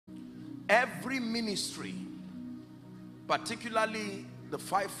Every ministry, particularly the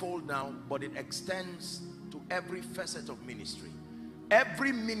fivefold now, but it extends to every facet of ministry.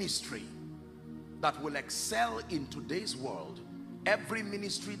 Every ministry that will excel in today's world, every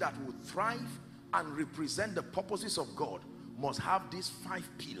ministry that will thrive and represent the purposes of God must have these 5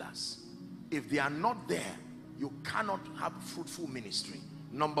 pillars. If they are not there, you cannot have fruitful ministry.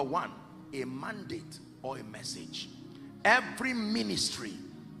 Number 1, a mandate or a message. Every ministry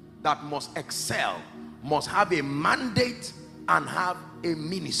that must excel must have a mandate and have a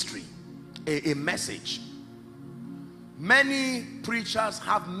ministry, a message. Many preachers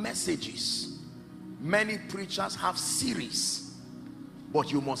have messages, many preachers have series,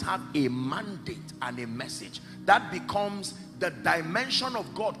 but you must have a mandate and a message. That becomes the dimension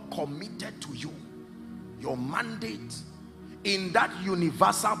of God committed to you. Your mandate in that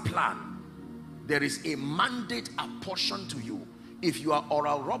universal plan, there is a mandate apportioned to you. If you are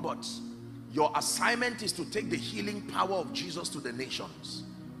Oral Roberts, your assignment is to take the healing power of Jesus to the nations.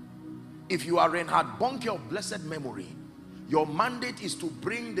 If you are Reinhard Bonnke of blessed memory, your mandate is to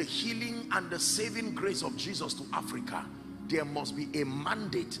bring the healing and the saving grace of Jesus to Africa. There must be a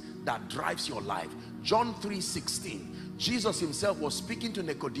mandate that drives your life. John 3:16, Jesus himself was speaking to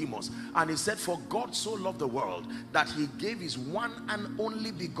Nicodemus and he said, for God so loved the world that he gave his one and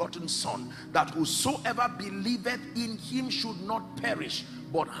only begotten son, that whosoever believeth in him should not perish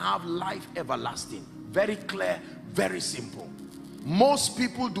but have life everlasting. Very clear, very simple. Most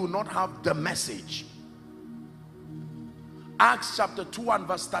people do not have the message. Acts chapter 2 and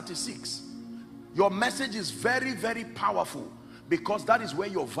verse 36. Your message is very, very powerful, because that is where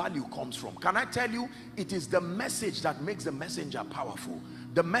your value comes from. Can I tell you, it is the message that makes the messenger powerful.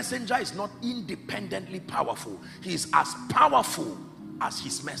 The messenger is not independently powerful. He is as powerful as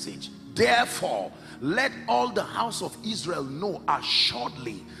his message. Therefore, let all the house of Israel know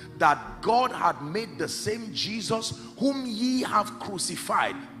assuredly that God had made the same Jesus whom ye have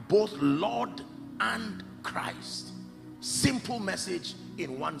crucified, both Lord and Christ. Simple message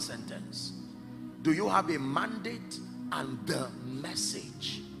in one sentence. Do you have a mandate and the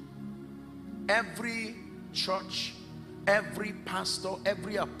message? Every church, every pastor,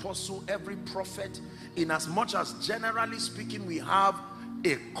 every apostle, every prophet, in as much as generally speaking we have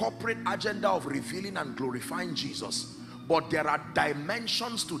a corporate agenda of revealing and glorifying Jesus, but there are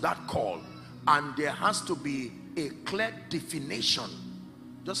dimensions to that call, and there has to be a clear definition.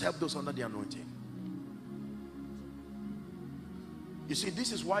 Just help those under the anointing. You see,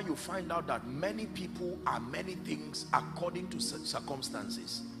 this is why you find out that many people are many things according to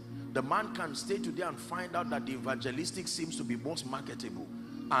circumstances. The man can stay today and find out that the evangelistic seems to be most marketable,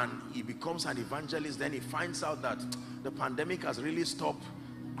 and he becomes an evangelist. Then he finds out that the pandemic has really stopped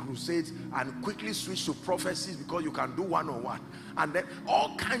crusades, and quickly switch to prophecies because you can do one-on-one, and then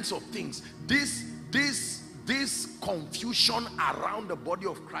all kinds of things. This confusion around the body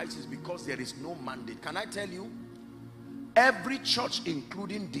of Christ is because there is no mandate. Can I tell you, every church,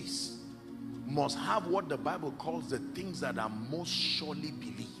 including this, must have what the Bible calls the things that are most surely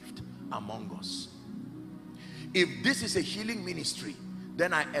believed among us. If this is a healing ministry,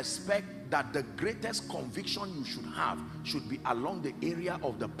 then I expect that the greatest conviction you should have should be along the area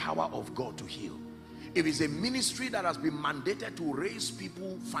of the power of God to heal. If it's a ministry that has been mandated to raise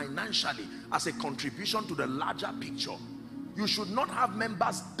people financially as a contribution to the larger picture, you should not have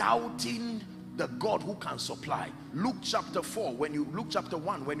members doubting the God who can supply. Luke chapter 4, Luke chapter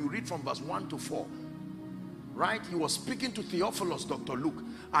 1, when you read from verse 1 to 4, right? He was speaking to Theophilus, Dr. Luke,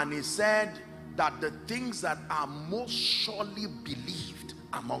 and he said that the things that are most surely believed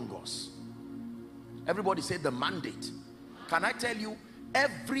among us. Everybody say the mandate. Can I tell you,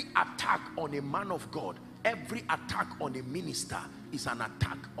 every attack on a man of God, every attack on a minister is an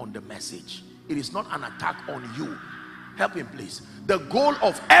attack on the message. It is not an attack on you. Help him, please. The goal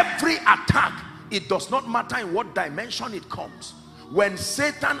of every attack, it does not matter in what dimension it comes. When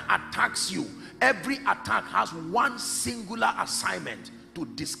Satan attacks you, every attack has one singular assignment: to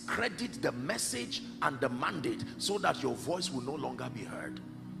discredit the message and the mandate, so that your voice will no longer be heard.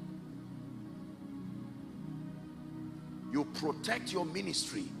 You protect your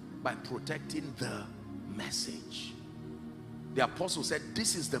ministry by protecting the message. The apostle said,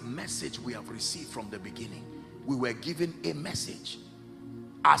 this is the message we have received from the beginning. We were given a message.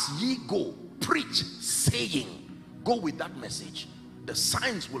 As ye go, preach, saying, go with that message. The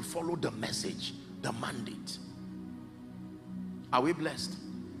signs will follow the message, the mandate. Are we blessed?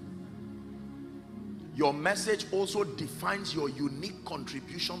 Your message also defines your unique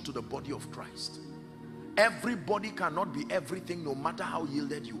contribution to the body of Christ. Everybody cannot be everything, no matter how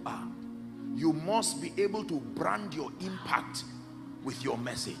yielded you are. You must be able to brand your impact with your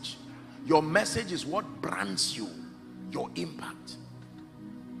message. Your message is what brands you, your impact.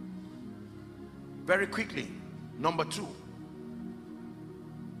 Very quickly, number 2.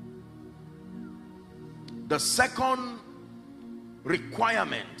 The second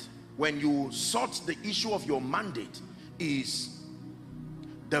requirement when you sort the issue of your mandate is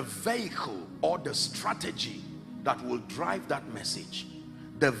the vehicle or the strategy that will drive that message.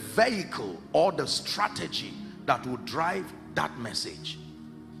 The vehicle or the strategy that will drive that message.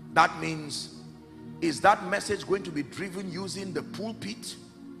 That means, is that message going to be driven using the pulpit?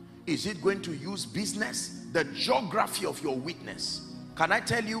 Is it going to use business? The geography of your witness. Can I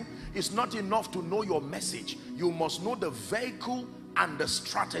tell you, it's not enough to know your message. You must know the vehicle and the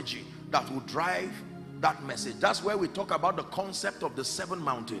strategy that will drive that message. That's where we talk about the concept of the 7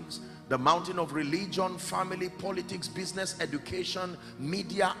 mountains. The mountain of religion, family, politics, business, education,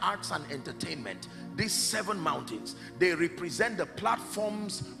 media, arts, and entertainment. These 7 mountains, they represent the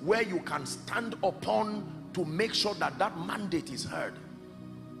platforms where you can stand upon to make sure that that mandate is heard.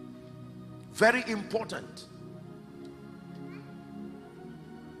 Very important.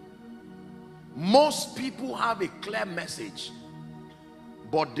 Most people have a clear message,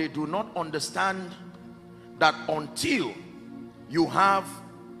 but they do not understand that until you have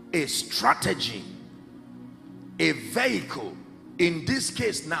a strategy, a vehicle, in this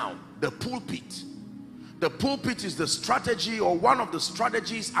case now, the pulpit. The pulpit is the strategy, or one of the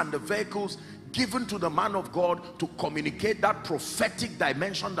strategies and the vehicles given to the man of God to communicate that prophetic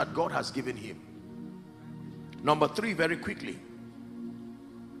dimension that God has given him. Number 3, very quickly.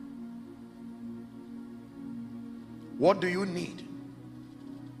 What do you need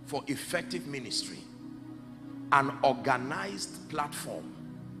for effective ministry? An organized platform.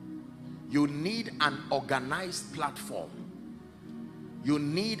 You need an organized platform. You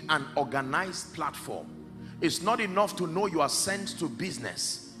need an organized platform. It's not enough to know you are sent to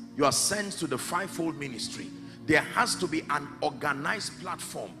business. You are sent to the 5-fold ministry. There has to be an organized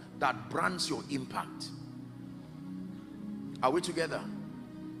platform that brands your impact. Are we together?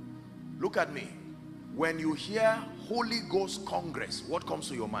 Look at me. When you hear Holy Ghost Congress, what comes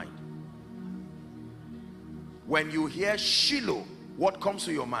to your mind? When you hear Shiloh, what comes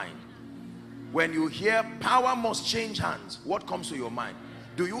to your mind? When you hear power must change hands, what comes to your mind?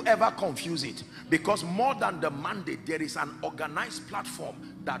 Do you ever confuse it? Because more than the mandate, there is an organized platform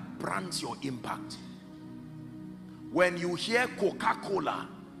that brands your impact. When you hear Coca-Cola,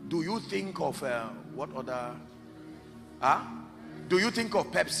 do you think of what other? Do you think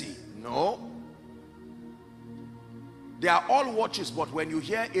of Pepsi? No. They are all watches, but when you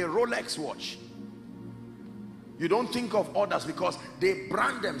hear a Rolex watch, you don't think of others because they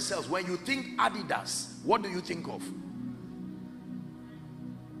brand themselves. When you think Adidas, what do you think of?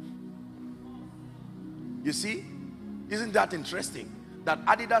 You see, isn't that interesting? That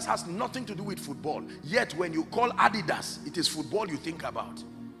Adidas has nothing to do with football. Yet when you call Adidas, it is football you think about.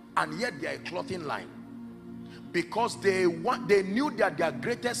 And yet they are a clothing line. Because they knew that their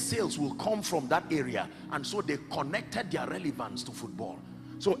greatest sales will come from that area, and so they connected their relevance to football.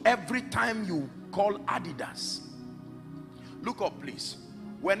 So every time you call Adidas, look up please.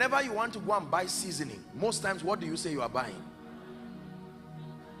 Whenever you want to go and buy seasoning, most times what do you say you are buying?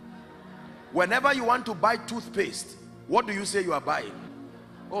 Whenever you want to buy toothpaste, what do you say you are buying?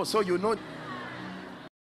 Oh, so you know